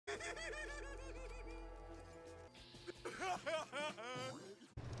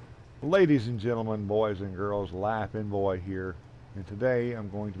Ladies and gentlemen, boys and girls, Laughing Boy here, and today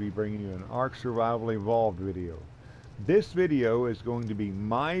I'm going to be bringing you an Ark Survival Evolved video. This video is going to be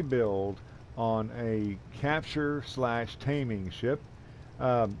my build on a capture slash taming ship.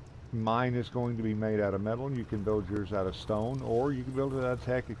 Mine is going to be made out of metal, and you can build yours out of stone, or you can build it out of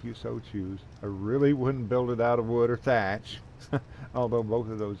tech if you so choose. I really wouldn't build it out of wood or thatch, although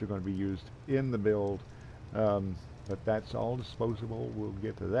both of those are going to be used in the build. But that's all disposable. We'll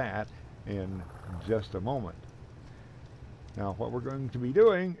get to that in just a moment. Now what we're going to be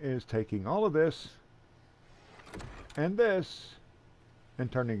doing is taking all of this and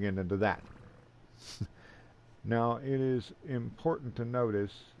turning it into that. Now it is important to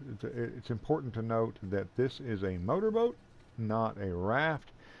notice, it's important to note that this is a motorboat, not a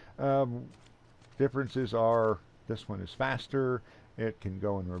raft. Differences are this one is faster, it can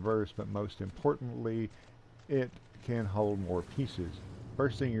go in reverse, but most importantly it can hold more pieces.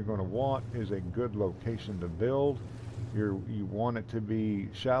 First thing you're going to want is a good location to build. You want it to be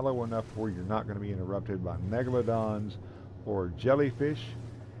shallow enough where you're not going to be interrupted by megalodons or jellyfish,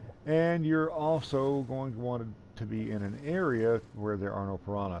 and you're also going to want it to be in an area where there are no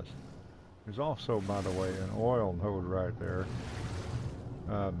piranhas. There's also, by the way, an oil node right there.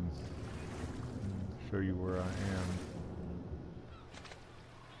 Show you where I am.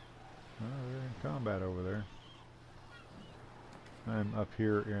 Oh, they're in combat over there. I'm up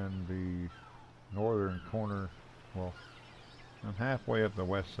here in the northern corner. Well, I'm halfway up the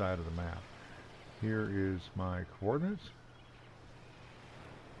west side of the map. Here is my coordinates.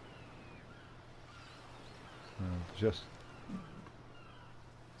 Just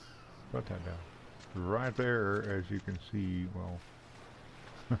put that down. Right there, as you can see, well,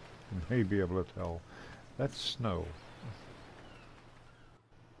 you may be able to tell, that's snow.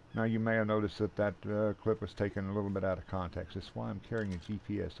 Now you may have noticed that that clip was taken a little bit out of context. That's why I'm carrying a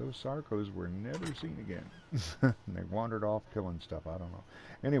GPS. Those Sarcos were never seen again. They wandered off killing stuff. I don't know.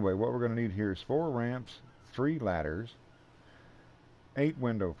 Anyway, what we're going to need here is 4 ramps, 3 ladders, 8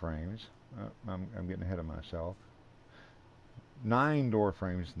 window frames. I'm getting ahead of myself. 9 door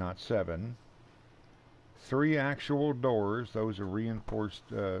frames, not 7. 3 actual doors. Those are reinforced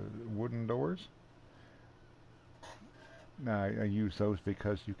wooden doors. I use those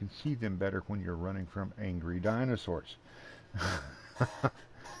because you can see them better when you're running from angry dinosaurs.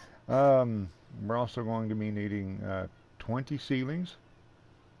 We're also going to be needing 20 ceilings,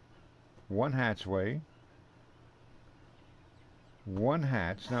 1 hatchway, 1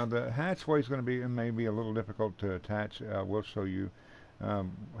 hatch. Now the hatchway is going to be maybe a little difficult to attach. We'll show you how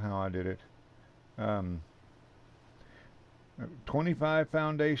I did it. 25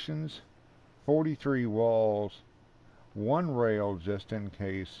 foundations, 43 walls, 1 rail just in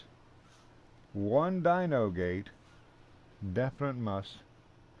case, 1 dino gate, definite must.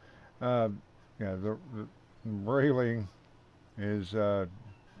 Yeah, the railing is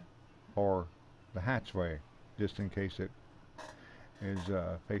for the hatchway, just in case it is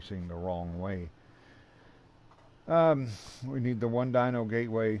facing the wrong way. We need the 1 dino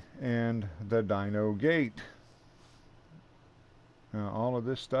gateway and the dino gate. All of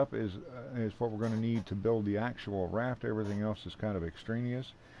this stuff is what we're going to need to build the actual raft. Everything else is kind of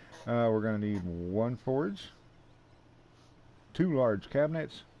extraneous. We're going to need 1 forge, 2 large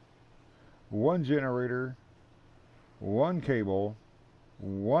cabinets, 1 generator, 1 cable,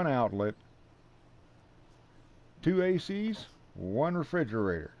 1 outlet, 2 ACs, 1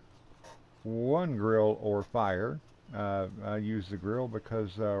 refrigerator, 1 grill or fire. I use the grill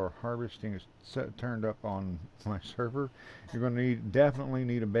because our harvesting is turned up on my server. You're going to definitely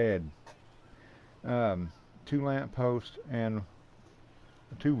need a bed, 2 lamp posts, and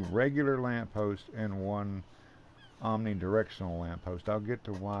 2 regular lamp posts and 1 omnidirectional lamp post. I'll get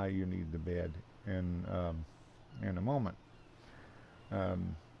to why you need the bed in a moment.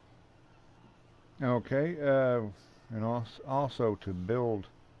 Okay, and also to build.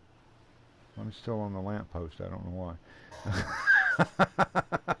 I'm still on the lamppost. I don't know why.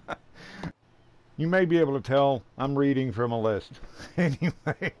 You may be able to tell I'm reading from a list.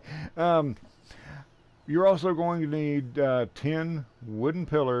 Anyway, you're also going to need 10 wooden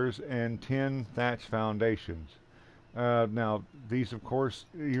pillars and 10 thatch foundations. Now, these, of course,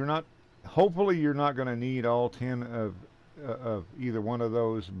 hopefully you're not going to need all 10 of either one of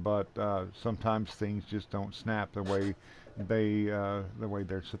those, but sometimes things just don't snap the way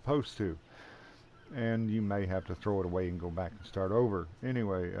they're supposed to, and you may have to throw it away and go back and start over.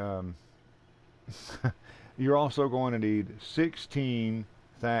 Anyway, you're also going to need 16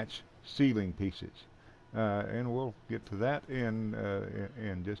 thatch ceiling pieces, and we'll get to that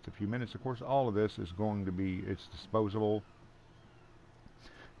in just a few minutes. Of course, all of this is going to be, it's disposable.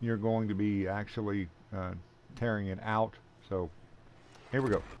 you're going to be actually tearing it out. So here we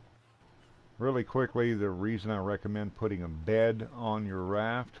go. Really quickly, the reason I recommend putting a bed on your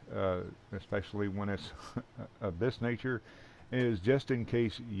raft, especially when it's of this nature, is just in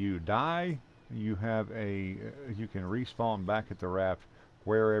case you die, you can respawn back at the raft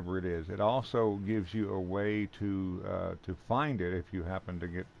wherever it is. It also gives you a way to find it if you happen to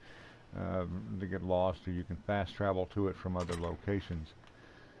get lost, or you can fast travel to it from other locations.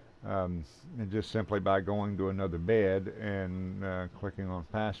 And just simply by going to another bed and clicking on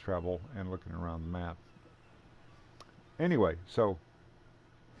fast travel and looking around the map. Anyway, so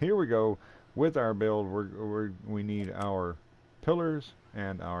here we go with our build. We need our pillars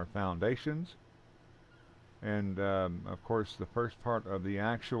and our foundations, and of course the first part of the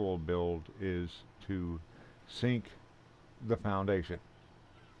actual build is to sink the foundation.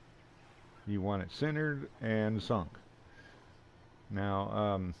 You want it centered and sunk.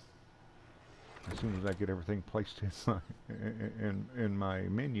 Now as soon as I get everything placed in my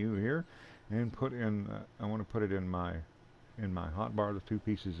menu here, and put in, I want to put it in my hotbar, the two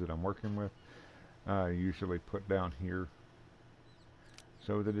pieces that I'm working with. I usually put down here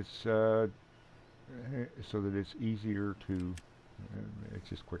so that it's easier to, it's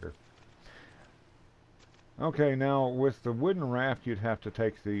just quicker. Okay, now with the wooden raft, you'd have to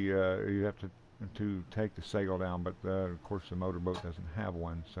take the take the sail down, but of course the motorboat doesn't have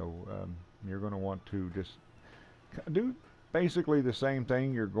one, so you're going to want to just do basically the same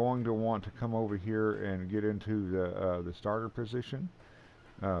thing. You're going to want to come over here and get into the starter position.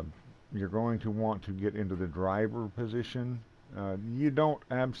 You're going to want to get into the driver position. You don't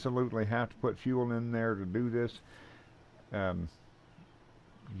absolutely have to put fuel in there to do this.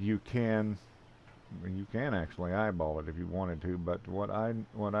 You can actually eyeball it if you wanted to, but what I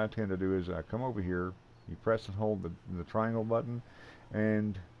tend to do is I come over here, you press and hold the triangle button,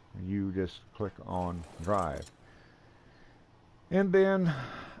 and you just click on drive. And then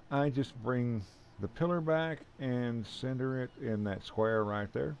I just bring the pillar back and center it in that square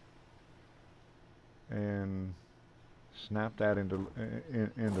right there, and snap that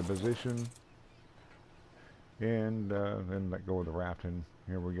into position, and then let go of the raft, and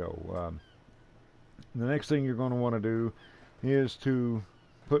here we go. The next thing you're going to want to do is to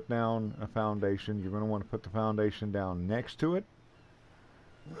put down a foundation. You're going to want to put the foundation down next to it.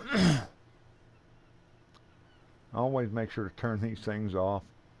 Always make sure to turn these things off.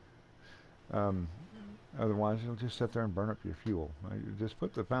 Otherwise, it'll just sit there and burn up your fuel. Just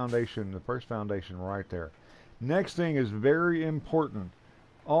put the foundation, the first foundation, right there. Next thing is very important.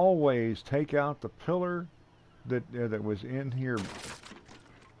 Always take out the pillar that was in here.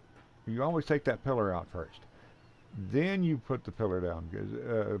 You always take that pillar out first. Then you put the pillar down.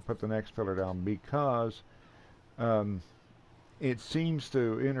 Put the next pillar down, because it seems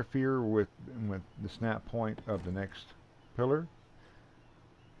to interfere with the snap point of the next pillar.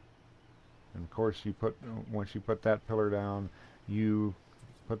 And of course, once you put that pillar down, you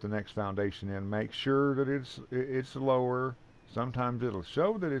put the next foundation in. Make sure that it's lower. Sometimes it'll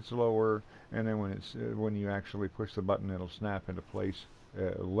show that it's lower, and then when you actually push the button, it'll snap into place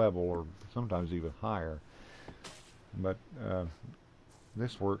level, or sometimes even higher. But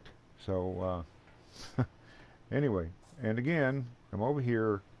this worked. So anyway, and again, come over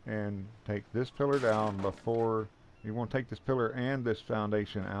here and take this pillar down before you want to take this pillar and this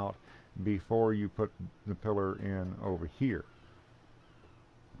foundation out before you put the pillar in over here,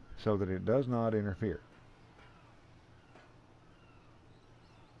 so that it does not interfere.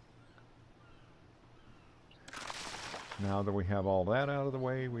 Now that we have all that out of the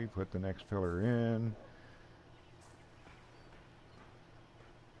way, we put the next pillar in.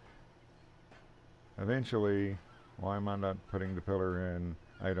 Eventually, why am I not putting the pillar in?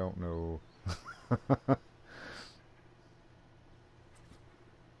 I don't know.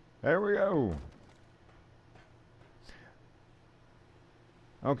 There we go.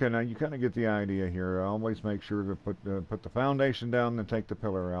 Okay, now you kind of get the idea here. Always make sure to put the foundation down, then take the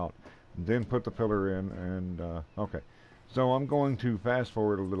pillar out, then put the pillar in, and okay. So I'm going to fast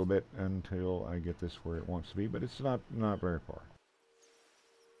forward a little bit until I get this where it wants to be, but it's not very far.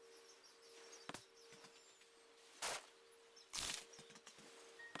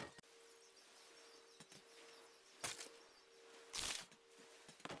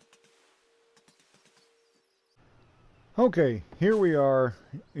 Okay, here we are.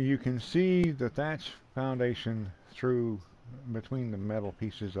 You can see the thatch foundation through between the metal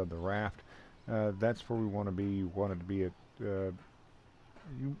pieces of the raft. That's where we want to be. You want it to be at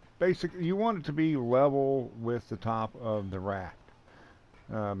you want it to be level with the top of the raft.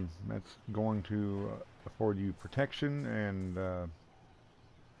 That's going to afford you protection, and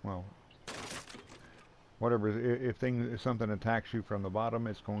well, whatever, if something attacks you from the bottom,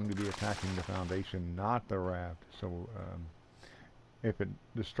 it's going to be attacking the foundation, not the raft. So if it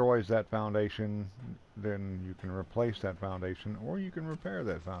destroys that foundation, then you can replace that foundation, or you can repair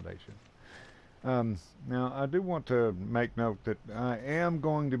that foundation. Now, I do want to make note that I am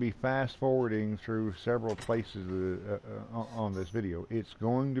going to be fast forwarding through several places on this video. It's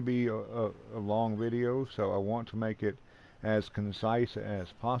going to be a long video, so I want to make it as concise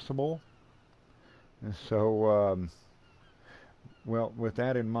as possible. And so, well, with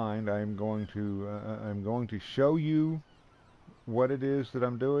that in mind, I'm going to show you what it is that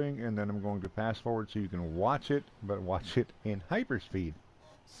I'm doing, and then I'm going to fast forward so you can watch it, but watch it in hyperspeed.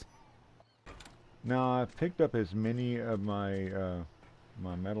 Now, I've picked up as many of my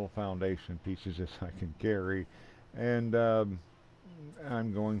my metal foundation pieces as I can carry, and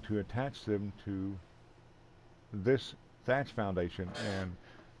I'm going to attach them to this thatch foundation, and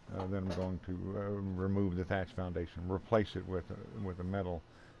then I'm going to remove the thatch foundation, replace it with a metal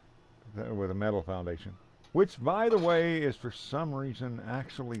foundation, which, by the way, is for some reason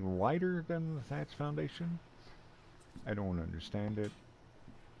actually lighter than the thatch foundation. I don't understand it,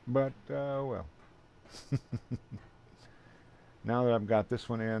 but well. Now that I've got this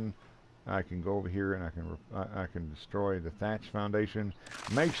one in, I can go over here and I can destroy the thatch foundation.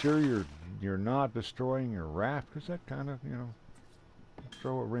 Make sure you're not destroying your raft, because that kind of, you know,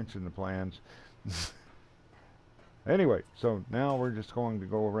 throw a wrench in the plans. Anyway, so now we're just going to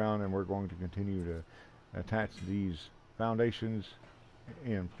go around and we're going to continue to attach these foundations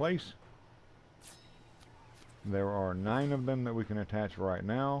in place. There are 9 of them that we can attach right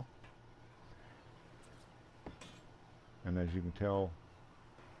now. And as you can tell,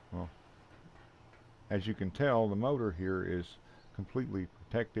 well, as you can tell, the motor here is completely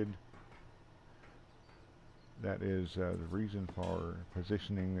protected. That is the reason for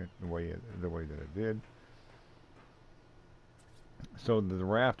positioning it the way that it did. So the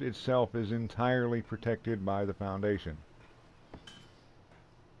raft itself is entirely protected by the foundation.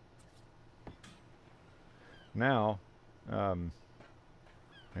 Now, as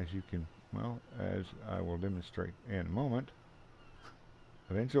you can, well, as I will demonstrate in a moment,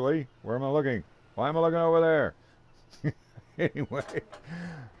 eventually, where am I looking? Why am I looking over there? Anyway,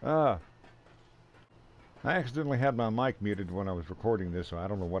 I accidentally had my mic muted when I was recording this, so I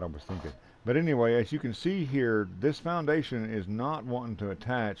don't know what I was thinking. But anyway, as you can see here, this foundation is not wanting to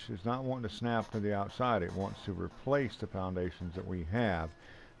attach, it's not wanting to snap to the outside. It wants to replace the foundations that we have.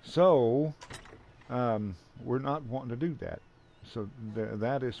 So, we're not wanting to do that. So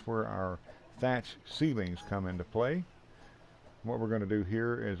that is where our thatch ceilings come into play. What we're going to do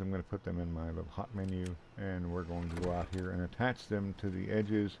here is I'm going to put them in my little hot menu, and we're going to go out here and attach them to the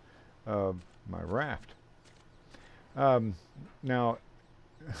edges of my raft. Now,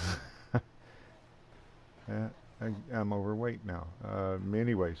 I'm overweight now.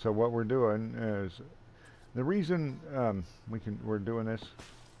 Anyway, so what we're doing is, the reason we're doing this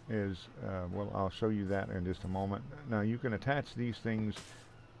is, well, I'll show you that in just a moment. Now, you can attach these things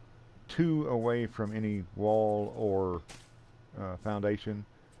away from any wall or foundation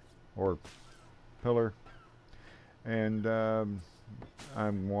or pillar, and I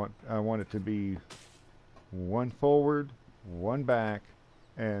want it to be 1 forward, 1 back,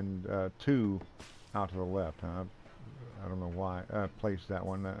 and 2 out to the left. I don't know why I placed that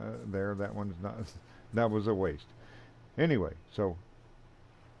one there. That one's not. That was a waste. Anyway, so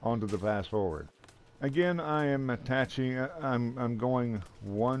on to the fast forward. Again, I am attaching. I'm going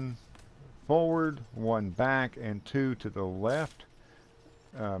 1 forward, 1 back, and 2 to the left.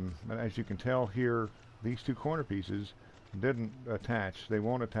 But as you can tell here, these 2 corner pieces didn't attach. They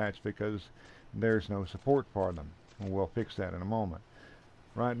won't attach because there's no support for them. And we'll fix that in a moment.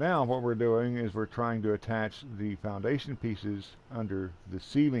 Right now, what we're doing is we're trying to attach the foundation pieces under the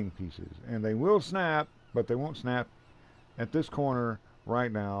ceiling pieces. And they will snap, but they won't snap at this corner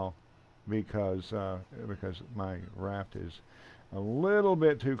right now because my raft is a little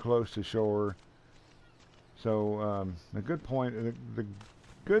bit too close to shore. So the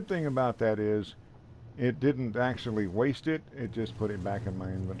good thing about that is it didn't actually waste it. It just put it back in my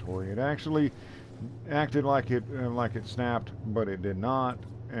inventory. It actually acted like it snapped, but it did not,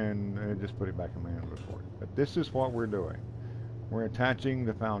 and it just put it back in my inventory. But this is what we're doing. We're attaching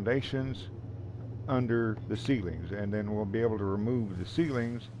the foundations under the ceilings, and then we'll be able to remove the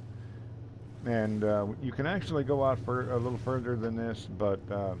ceilings. And you can actually go out for a little further than this, but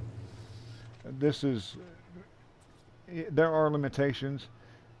there are limitations.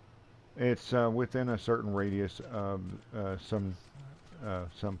 It's within a certain radius of some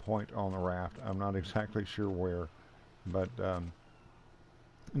point on the raft. I'm not exactly sure where, but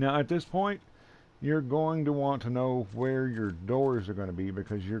Now at this point, you're going to want to know where your doors are going to be,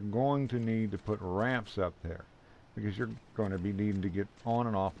 because you're going to need to put ramps up there, because you're going to be needing to get on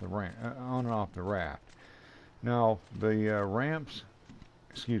and off the raft. Now the ramps,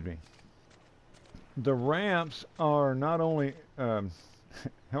 excuse me, the ramps are not only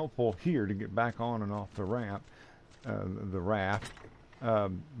helpful here to get back on and off the raft,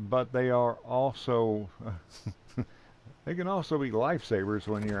 but they are also they can also be lifesavers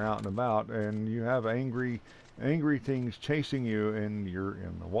when you're out and about and you have angry things chasing you and you're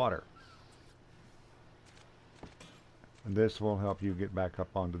in the water. And this will help you get back up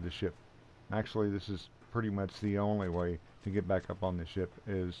onto the ship. Actually, this is pretty much the only way to get back up on the ship,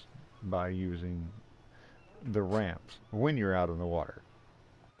 is by using the ramps when you're out in the water.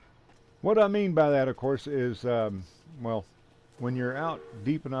 What I mean by that, of course, is well, when you're out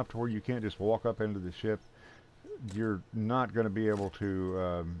deep enough to where you can't just walk up into the ship, you're not going to be able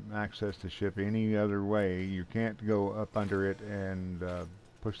to access the ship any other way. You can't go up under it and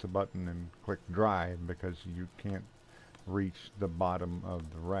push the button and click drive, because you can't reach the bottom of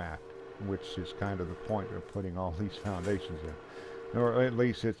the raft, which is kind of the point of putting all these foundations in. Or at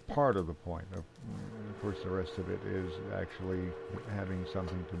least it's part of the point. Of course, the rest of it is actually having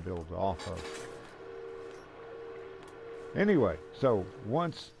something to build off of. Anyway, so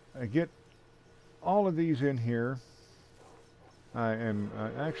once I get all of these in here, I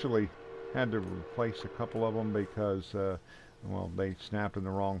actually had to replace a couple of them because, well, they snapped in the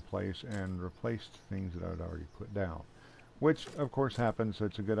wrong place and replaced things that I'd already put down. Which, of course, happens. So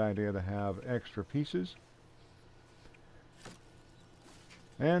it's a good idea to have extra pieces.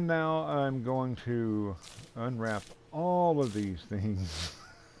 And now I'm going to unwrap all of these things.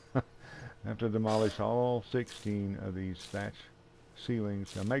 I have to demolish all 16 of these thatch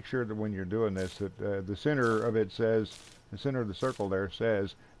ceilings. Now make sure that when you're doing this, that the center of it says, the center of the circle there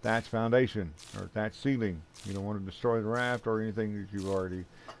says thatch foundation or thatch ceiling. You don't want to destroy the raft or anything that you've already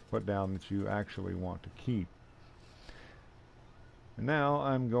put down that you actually want to keep. And now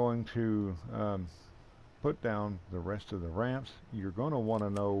I'm going to put down the rest of the ramps. You're going to want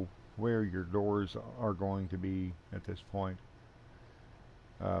to know where your doors are going to be at this point.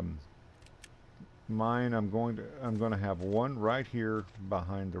 Mine, I'm going to have one right here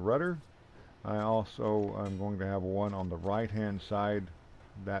behind the rudder. I'm going to have one on the right hand side.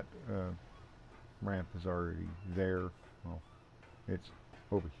 That ramp is already there. Well, it's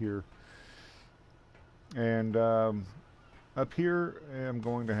over here. And up here, I'm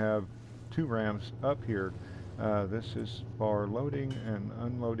going to have two ramps up here. This is for loading and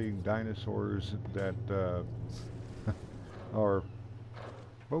unloading dinosaurs that are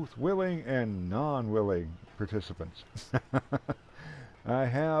both willing and non-willing participants. I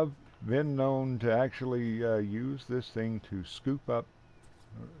have been known to actually use this thing to scoop up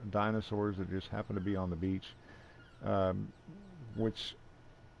dinosaurs that just happen to be on the beach, which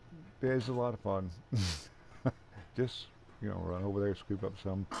is a lot of fun. Just, you know, run over there, scoop up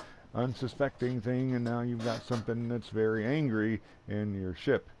some unsuspecting thing, and now you've got something that's very angry in your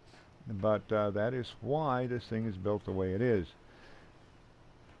ship. But that is why this thing is built the way it is.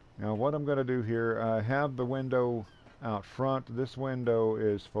 Now what I'm going to do here, I have the window out front. This window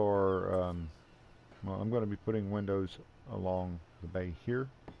is for, well, I'm going to be putting windows along the bay here.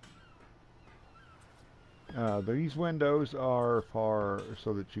 These windows are for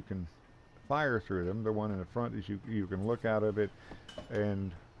so that you can fire through them. The one in the front is you can look out of it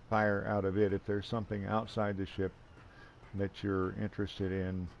and fire out of it. If there's something outside the ship that you're interested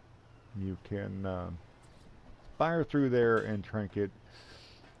in, you can fire through there and trinket.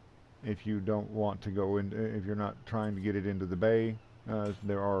 If you don't want to go in, if you're not trying to get it into the bay,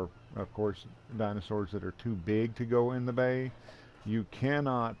 there are, of course, dinosaurs that are too big to go in the bay. You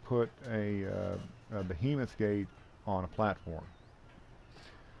cannot put a behemoth gate on a platform.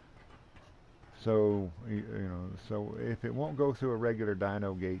 So, you know, so if it won't go through a regular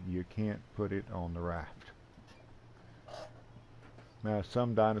dino gate, you can't put it on the raft. Now,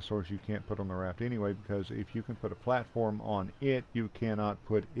 some dinosaurs you can't put on the raft anyway, because if you can put a platform on it, you cannot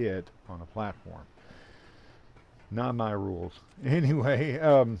put it on a platform. Not my rules. Anyway,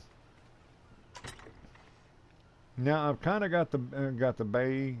 now I've kind of got the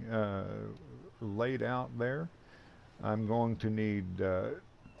bay laid out there. I'm going to need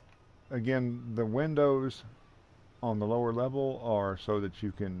again, the windows on the lower level are so that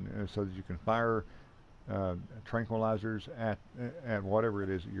you can fire tranquilizers at whatever it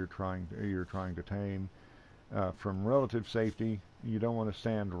is that you're trying to tame. From relative safety, you don't want to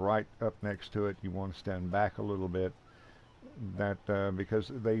stand right up next to it. You want to stand back a little bit. That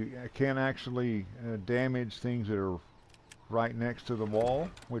because they can actually damage things that are right next to the wall,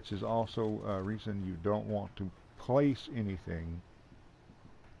 which is also a reason you don't want to place anything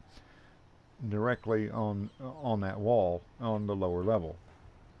directly on that wall on the lower level.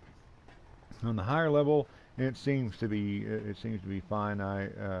 On the higher level, it seems to be fine. I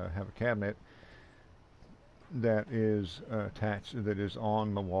have a cabinet that is attached, that is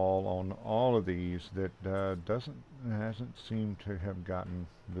on the wall on all of these, that hasn't seemed to have gotten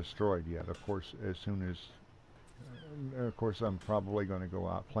destroyed yet. Of course, as soon as of course, I'm probably going to go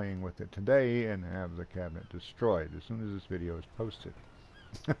out playing with it today and have the cabinet destroyed as soon as this video is posted.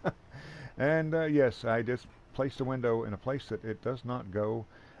 And yes, I just placed a window in a place that it does not go,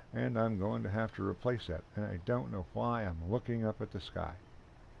 and I'm going to have to replace that. And I don't know why I'm looking up at the sky.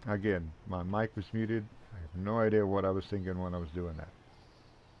 Again, my mic was muted. I have no idea what I was thinking when I was doing that.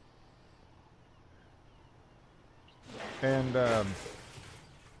 And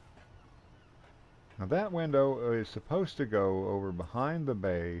now that window is supposed to go over behind the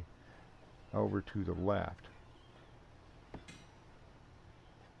bay, over to the left.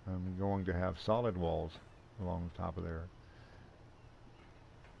 I'm going to have solid walls along the top of there.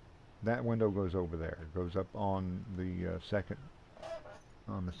 That window goes over there. It goes up on the second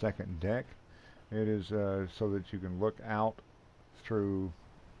deck. It is so that you can look out through.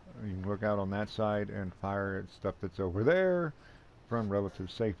 You can look out on that side and fire at stuff that's over there from relative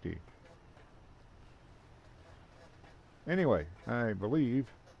safety. Anyway, I believe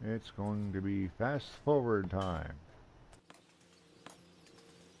it's going to be fast forward time.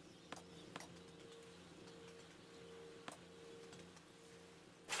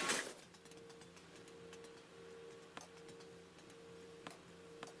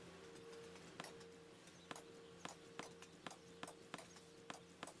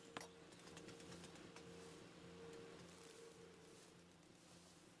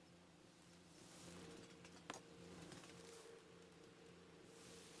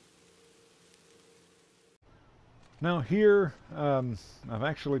 Now here, I've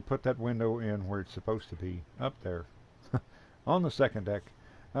actually put that window in where it's supposed to be, up there, on the second deck.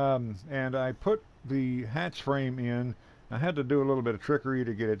 And I put the hatch frame in. I had to do a little bit of trickery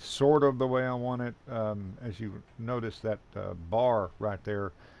to get it sort of the way I want it. As you notice, that bar right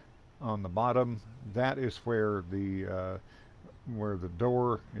there on the bottom, that is where the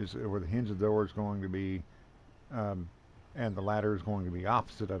door is, where the hinge of the door is going to be, and the ladder is going to be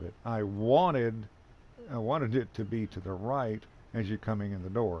opposite of it. I wanted it to be to the right as you're coming in the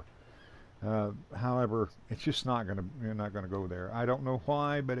door. However, it's just you're not going to go there. I don't know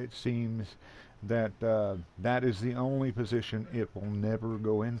why, but it seems that that is the only position it will never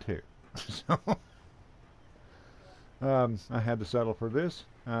go into. So I had to settle for this.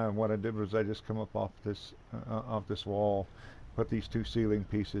 What I did was I just come up off this wall, put these two ceiling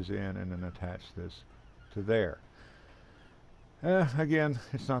pieces in, and then attach this to there. Again,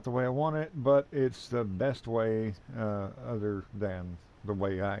 it's not the way I want it, but it's the best way other than the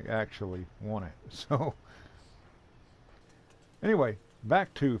way I actually want it. So anyway,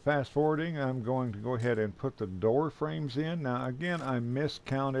 back to fast forwarding. I'm going to go ahead and put the door frames in. Now again, I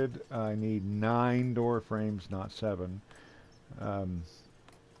miscounted. I need 9 door frames, not 7.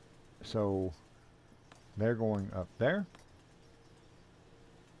 So they're going up there.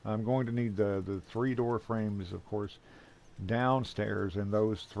 I'm going to need the 3 door frames, of course, downstairs, and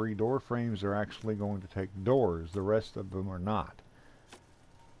those 3 door frames are actually going to take doors. The rest of them are not.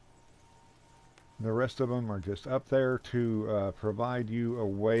 The rest of them are just up there to provide you a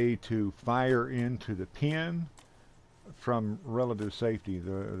way to fire into the pin from relative safety.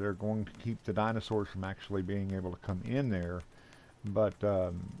 They're going to keep the dinosaurs from actually being able to come in there, but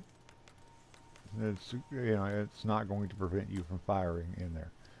it's not going to prevent you from firing in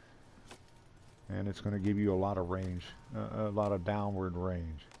there. And it's going to give you a lot of range, a lot of downward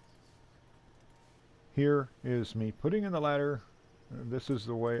range. Here is me putting in the ladder. This is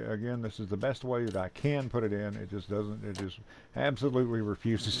the way, again, this is the best way that I can put it in. It just doesn't, it just absolutely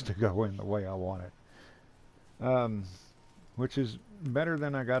refuses to go in the way I want it. Which is better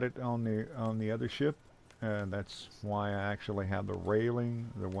than I got it on the other ship. And that's why I actually have the railing,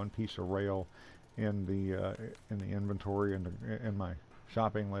 the one piece of rail in the inventory and in my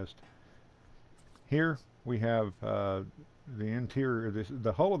shopping list. Here we have the interior.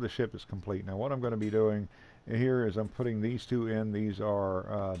 The hull of the ship is complete. Now what I'm going to be doing here is I'm putting these 2 in. These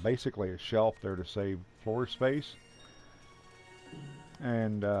are basically a shelf there to save floor space.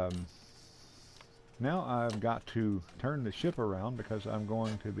 And now I've got to turn the ship around because I'm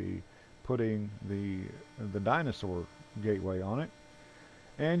going to be putting the dinosaur gateway on it.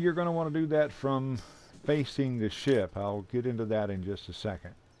 And you're going to want to do that from facing the ship. I'll get into that in just a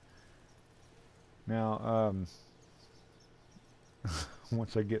second. Now,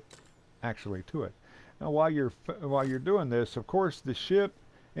 once I get actually to it. Now while you're doing this, of course the ship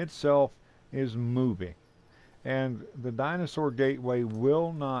itself is moving, and the dinosaur gateway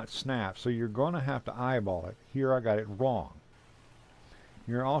will not snap, so you're going to have to eyeball it. Here I got it wrong.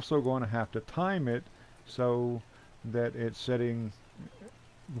 You're also going to have to time it so that it's setting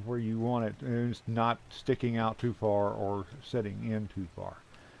where you want it, and it's not sticking out too far or setting in too far.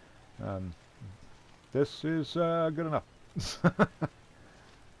 This is good enough.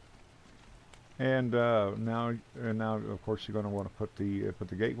 And now of course you're going to want to put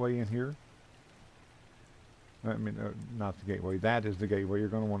the gateway in here. I mean, not the gateway. That is the gateway. You're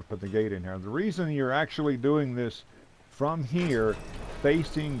going to want to put the gate in here. The reason you're actually doing this from here,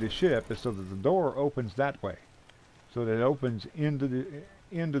 facing the ship, is so that the door opens that way, so that it opens into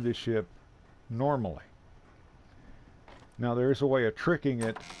the ship normally. Now there is a way of tricking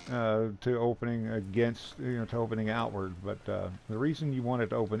it to opening against, to opening outward, but the reason you want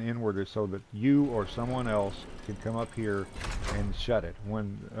it to open inward is so that you or someone else can come up here and shut it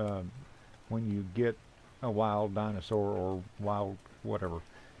when you get a wild dinosaur or wild whatever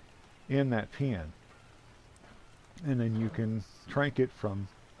in that pen, and then you can trank it from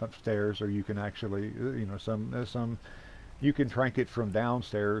upstairs, or you can actually, you can trank it from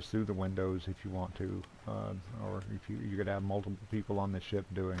downstairs through the windows if you want to, or if you could have multiple people on the ship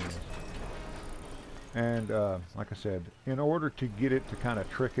doing this. And like I said, in order to get it to kind of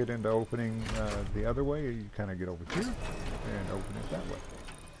trick it into opening the other way, you kind of get over here and open it that way.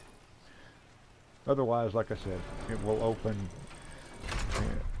 Otherwise, like I said, it will open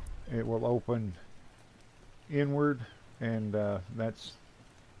inward, and that's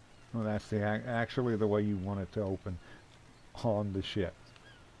actually the way you want it to open on the ship.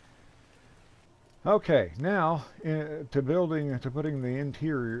 Okay, now to putting the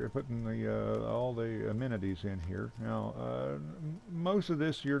interior, putting the all the amenities in here. Now, most of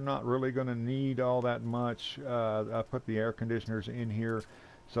this you're not really going to need all that much. I put the air conditioners in here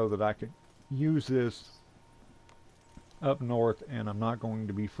so that I can use this up north, and I'm not going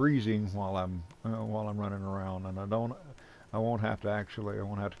to be freezing while I'm running around, and I won't have to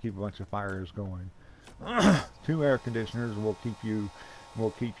keep a bunch of fires going. 2 air conditioners will keep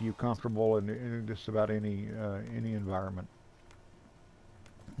you comfortable in just about any environment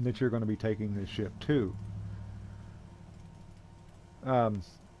that you're going to be taking this ship to.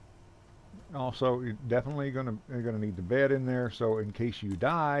 Also, you're definitely going to need the bed in there, so in case you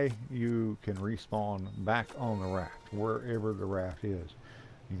die, you can respawn back on the raft, wherever the raft is.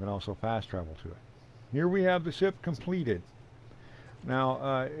 You can also fast travel to it. Here we have the ship completed.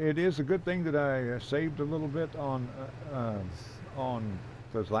 Now, it is a good thing that I saved a little bit on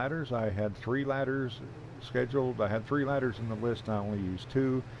those ladders. I had 3 ladders scheduled. I had 3 ladders in the list. I only used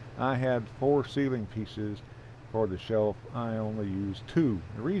 2. I had 4 ceiling pieces for the shelf. I only used 2.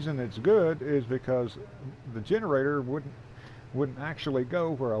 The reason it's good is because the generator wouldn't actually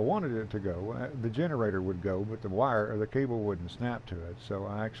go where I wanted it to go. The generator would go, but the wire or the cable wouldn't snap to it. So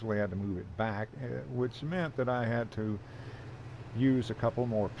I actually had to move it back, which meant that I had to use a couple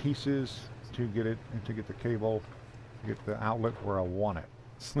more pieces to get the cable, get the outlet where I want it.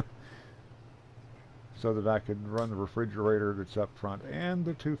 So that I could run the refrigerator that's up front and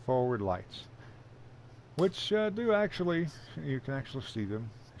the 2 forward lights, which do actually, you can actually see them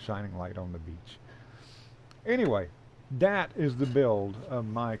shining light on the beach. Anyway, that is the build of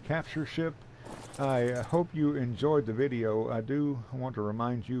my capture ship. I hope you enjoyed the video. I do want to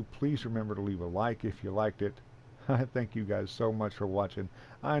remind you, please remember to leave a like if you liked it. I thank you guys so much for watching.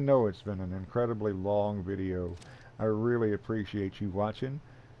 I know it's been an incredibly long video. I really appreciate you watching.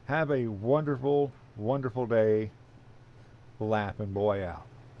 Have a wonderful, wonderful day. Lappin' Boy out.